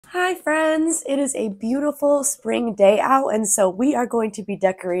Hi friends, it is a beautiful spring day out, and so we are going to be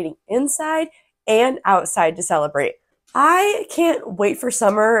decorating inside and outside to celebrate. I can't wait for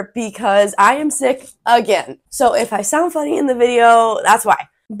summer because I am sick again. So if I sound funny in the video, that's why.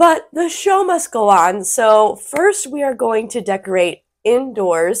 But the show must go on. So first we are going to decorate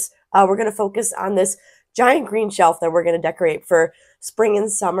indoors. We're going to focus on this giant green shelf that we're going to decorate for spring and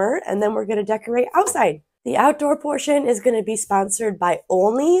summer, and then we're going to decorate outside. The outdoor portion is going to be sponsored by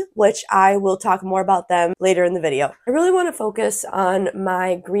Ollny, which I will talk more about them later in the video. I really want to focus on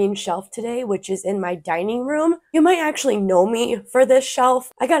my green shelf today, which is in my dining room. You might actually know me for this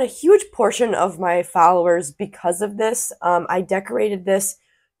shelf. I got a huge portion of my followers because of this. I decorated this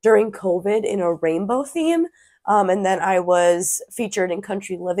during COVID in a rainbow theme. And then I was featured in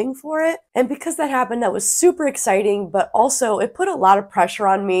Country Living for it. And because that happened, that was super exciting, but also it put a lot of pressure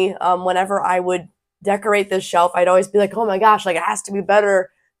on me whenever I would decorate this shelf. I'd always be like, oh my gosh, like it has to be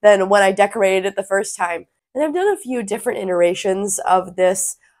better than when I decorated it the first time. And I've done a few different iterations of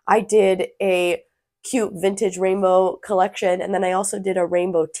this. I did a cute vintage rainbow collection, and then I also did a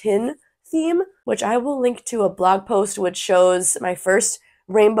rainbow tin theme, which I will link to a blog post which shows my first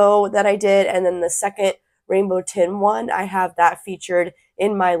rainbow that I did, and then the second rainbow tin one. I have that featured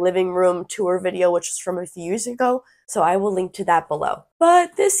in my living room tour video, which is from a few years ago. So I will link to that below.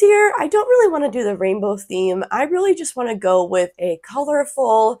 But this year, I don't really want to do the rainbow theme. I really just want to go with a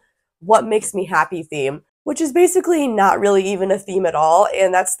colorful, what makes me happy theme, which is basically not really even a theme at all,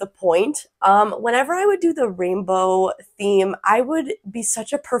 and that's the point. Whenever I would do the rainbow theme, I would be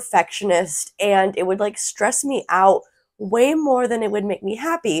such a perfectionist, and it would like stress me out way more than it would make me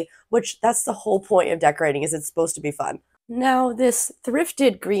happy, which that's the whole point of decorating, is it's supposed to be fun. Now, this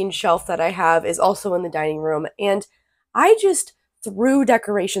thrifted green shelf that I have is also in the dining room, and I just threw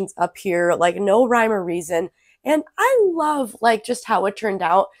decorations up here, like no rhyme or reason, and I love like just how it turned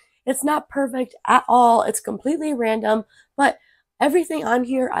out. It's not perfect at all. It's completely random, but everything on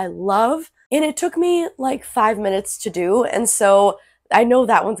here I love, and it took me like 5 minutes to do, and so I know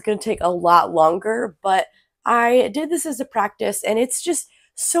that one's going to take a lot longer, but I did this as a practice, and it's just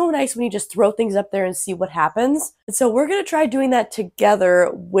so nice when you just throw things up there and see what happens. And so we're going to try doing that together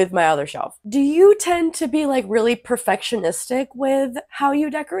with my other shelf. Do you tend to be like really perfectionistic with how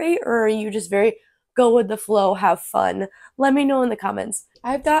you decorate, or are you just very go with the flow, have fun? Let me know in the comments.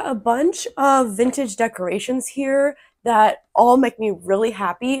 I've got a bunch of vintage decorations here that all make me really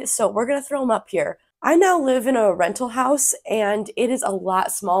happy, so we're going to throw them up here. I now live in a rental house, and it is a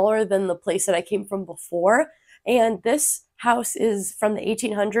lot smaller than the place that I came from before, and this house is from the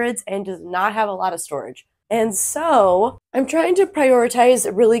 1800s and does not have a lot of storage. And so I'm trying to prioritize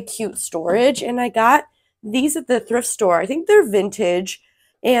really cute storage, and I got these at the thrift store. I think they're vintage,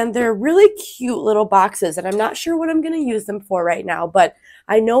 and they're really cute little boxes, and I'm not sure what I'm going to use them for right now, but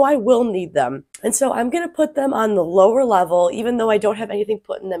I know I will need them. And so I'm going to put them on the lower level. Even though I don't have anything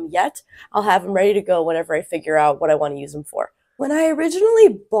put in them yet, I'll have them ready to go whenever I figure out what I want to use them for. When I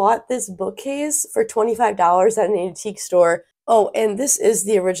originally bought this bookcase for $25 at an antique store, oh, and this is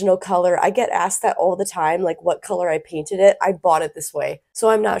the original color. I get asked that all the time, like what color I painted it. I bought it this way, so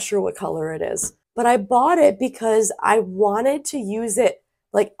I'm not sure what color it is. But I bought it because I wanted to use it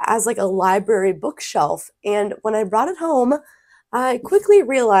like as like a library bookshelf. And when I brought it home, I quickly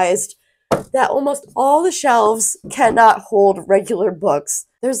realized that almost all the shelves cannot hold regular books.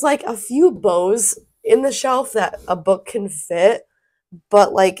 There's like a few bows in the shelf that a book can fit,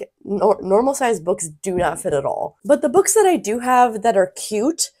 but like normal sized books do not fit at all. But the books that I do have that are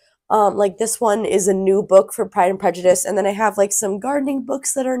cute, like this one is a new book for Pride and Prejudice, and then I have like some gardening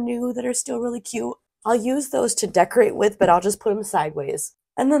books that are new that are still really cute. I'll use those to decorate with, but I'll just put them sideways.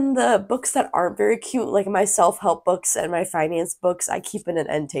 And then the books that aren't very cute, like my self-help books and my finance books, I keep in an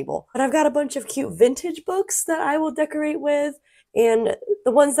end table. But I've got a bunch of cute vintage books that I will decorate with, and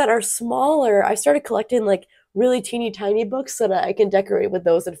the ones that are smaller, I started collecting like really teeny tiny books so that I can decorate with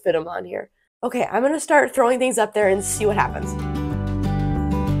those and fit them on here. Okay, I'm gonna start throwing things up there and see what happens.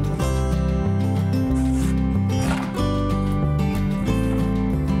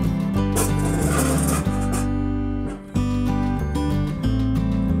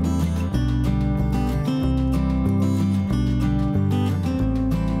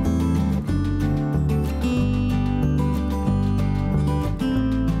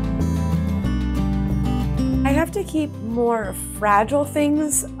 I have to keep more fragile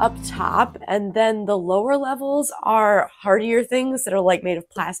things up top, and then the lower levels are hardier things that are like made of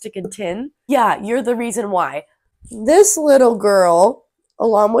plastic and tin. Yeah, you're the reason why. This little girl,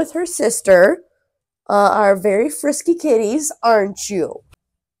 along with her sister, are very frisky kitties, aren't you?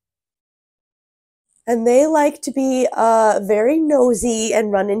 And they like to be very nosy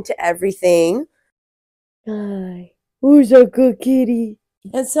and run into everything. Hi. Who's a good kitty?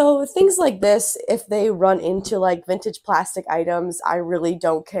 And so things like this, if they run into like vintage plastic items, I really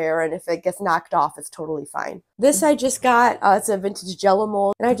don't care. And if it gets knocked off, it's totally fine. This I just got, it's a vintage Jello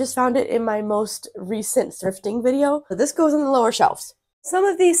mold, and I just found it in my most recent thrifting video. So this goes on the lower shelves. Some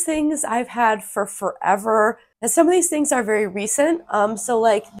of these things I've had for forever, and some of these things are very recent. So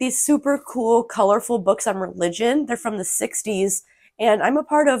like these super cool, colorful books on religion, they're from the 60s. And I'm a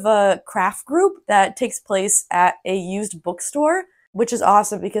part of a craft group that takes place at a used bookstore, which is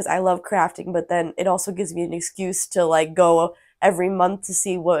awesome because I love crafting, but then it also gives me an excuse to like go every month to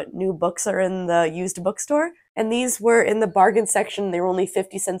see what new books are in the used bookstore. And these were in the bargain section. They were only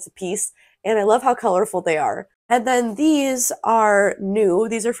 50 cents a piece, and I love how colorful they are. And then these are new.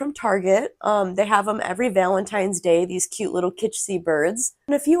 These are from Target. They have them every Valentine's Day, these cute little Kitsch birds.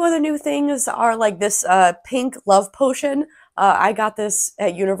 And a few other new things are like this pink love potion. I got this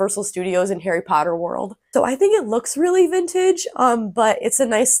at Universal Studios in Harry Potter World. So I think it looks really vintage, but it's a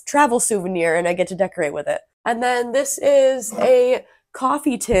nice travel souvenir and I get to decorate with it. And then this is a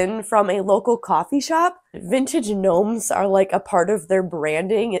coffee tin from a local coffee shop. Vintage gnomes are like a part of their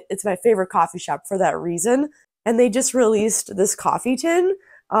branding. It's my favorite coffee shop for that reason. And they just released this coffee tin,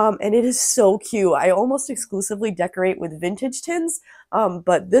 and it is so cute. I almost exclusively decorate with vintage tins,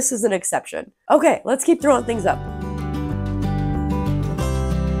 but this is an exception. Okay, let's keep throwing things up.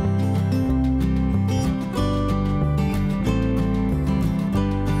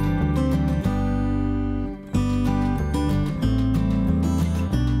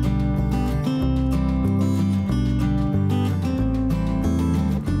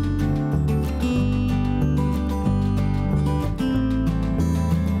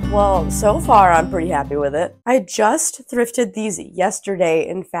 Well, so far I'm pretty happy with it. I just thrifted these yesterday,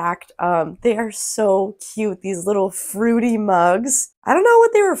 in fact. They are so cute, these little fruity mugs. I don't know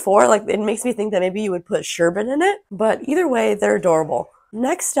what they were for, like it makes me think that maybe you would put sherbet in it, but either way, they're adorable.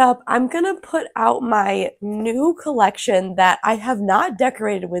 Next up, I'm gonna put out my new collection that I have not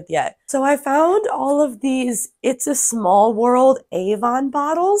decorated with yet. So I found all of these It's a Small World Avon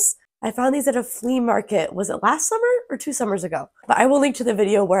bottles. I found these at a flea market. Was it last summer or 2 summers ago? But I will link to the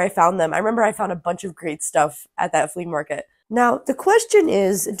video where I found them. I remember I found a bunch of great stuff at that flea market. Now, the question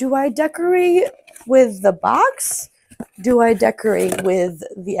is, do I decorate with the box? Do I decorate with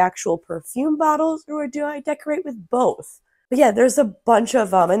the actual perfume bottles? Or do I decorate with both? But yeah, there's a bunch of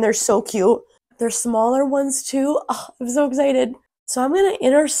them, and they're so cute. There's smaller ones too. Oh, I'm so excited. So I'm going to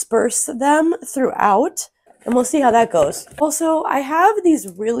intersperse them throughout, and we'll see how that goes. Also, I have these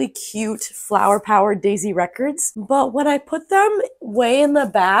really cute flower powered daisy records, but when I put them way in the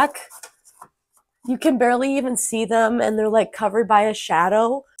back, you can barely even see them and they're like covered by a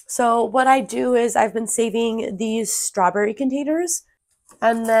shadow. So what I do is I've been saving these strawberry containers,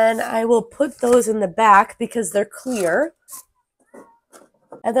 and then I will put those in the back because they're clear.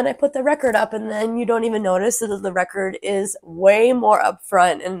 And then I put the record up, and then you don't even notice that the record is way more up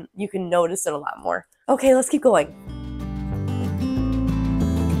front and you can notice it a lot more. Okay, let's keep going.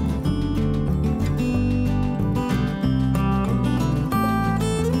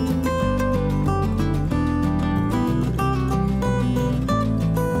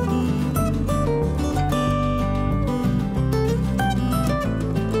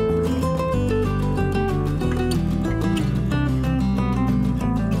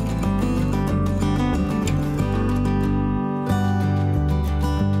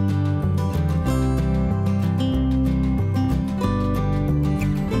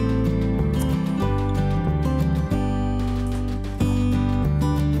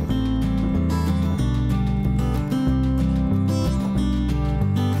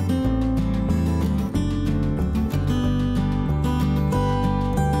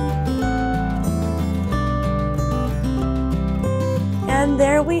 And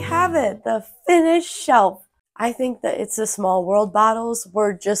there we have it, the finished shelf. I think that It's a Small World bottles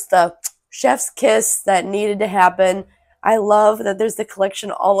were just the chef's kiss that needed to happen. I love that there's the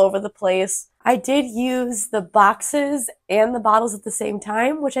collection all over the place. I did use the boxes and the bottles at the same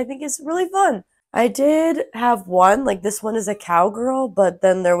time, which I think is really fun. I did have one, like this one is a cowgirl, but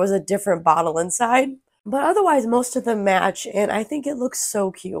then there was a different bottle inside. But otherwise, most of them match, and I think it looks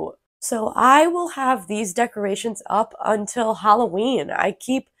so cute. So I will have these decorations up until Halloween. I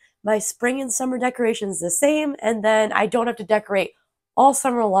keep my spring and summer decorations the same, and then I don't have to decorate all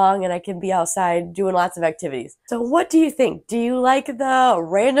summer long, and I can be outside doing lots of activities. So what do you think? Do you like the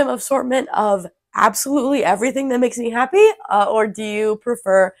random assortment of absolutely everything that makes me happy, or do you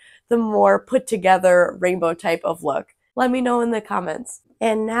prefer the more put together rainbow type of look? Let me know in the comments.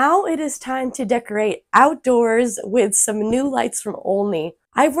 And now it is time to decorate outdoors with some new lights from Ollny.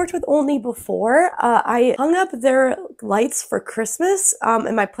 I've worked with Ollny before. I hung up their lights for Christmas,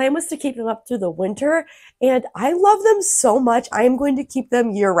 and my plan was to keep them up through the winter, and I love them so much. I am going to keep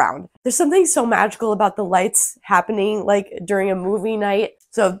them year-round. There's something so magical about the lights happening like during a movie night.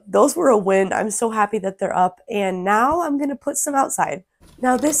 So those were a win. I'm so happy that they're up, and now I'm gonna put some outside.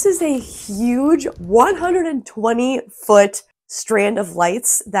 Now this is a huge 120-foot strand of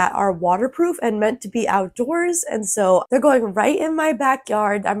lights that are waterproof and meant to be outdoors, and so they're going right in my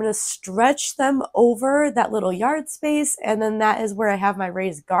backyard. I'm going to stretch them over that little yard space, and then that is where I have my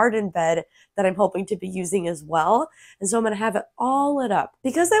raised garden bed that I'm hoping to be using as well. And so I'm going to have it all lit up.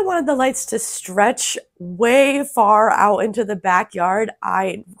 Because I wanted the lights to stretch way far out into the backyard,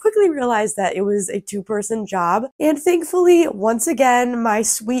 I quickly realized that it was a two-person job. And thankfully, once again, my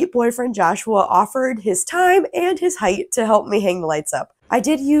sweet boyfriend Joshua offered his time and his height to help me hang the lights up. I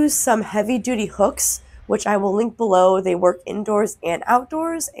did use some heavy-duty hooks, which I will link below. They work indoors and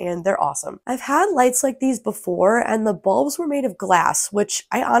outdoors, and they're awesome. I've had lights like these before, and the bulbs were made of glass, which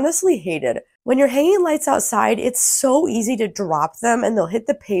I honestly hated. When you're hanging lights outside, it's so easy to drop them and they'll hit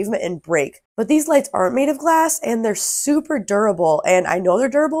the pavement and break. But these lights aren't made of glass and they're super durable, and I know they're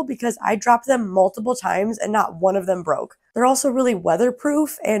durable because I dropped them multiple times and not one of them broke. They're also really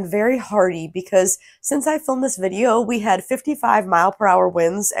weatherproof and very hardy because since I filmed this video, we had 55-mile-per-hour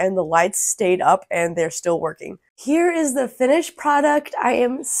winds and the lights stayed up and they're still working. Here is the finished product. I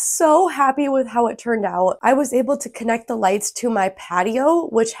am so happy with how it turned out. I was able to connect the lights to my patio,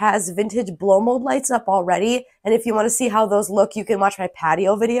 which has vintage blow mold lights up already. And if you want to see how those look, you can watch my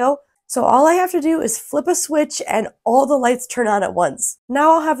patio video. So all I have to do is flip a switch and all the lights turn on at once.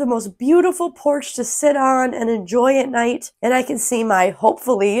 Now I'll have the most beautiful porch to sit on and enjoy at night, and I can see my,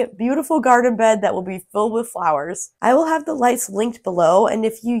 hopefully, beautiful garden bed that will be filled with flowers. I will have the lights linked below, and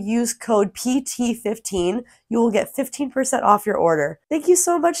if you use code PT15, you will get 15% off your order. Thank you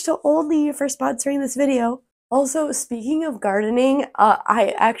so much to Ollny for sponsoring this video. Also, speaking of gardening,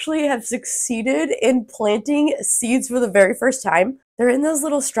 I actually have succeeded in planting seeds for the very first time. They're in those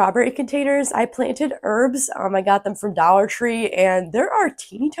little strawberry containers. I planted herbs. I got them from Dollar Tree, and there are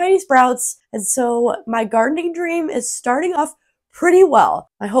teeny tiny sprouts. And so my gardening dream is starting off pretty well.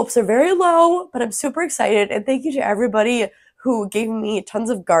 My hopes are very low, but I'm super excited. And thank you to everybody who gave me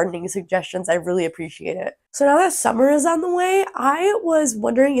tons of gardening suggestions. I really appreciate it. So now that summer is on the way, I was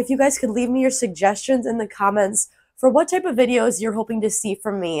wondering if you guys could leave me your suggestions in the comments for what type of videos you're hoping to see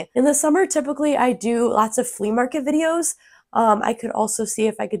from me. In the summer, typically I do lots of flea market videos. I could also see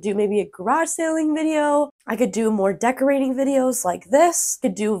if I could do maybe a garage sailing video. I could do more decorating videos like this. I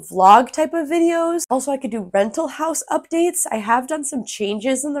could do vlog type of videos. Also, I could do rental house updates. I have done some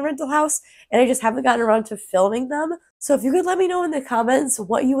changes in the rental house and I just haven't gotten around to filming them. So if you could let me know in the comments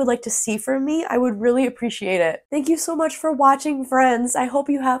what you would like to see from me, I would really appreciate it. Thank you so much for watching, friends. I hope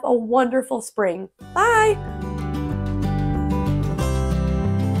you have a wonderful spring. Bye!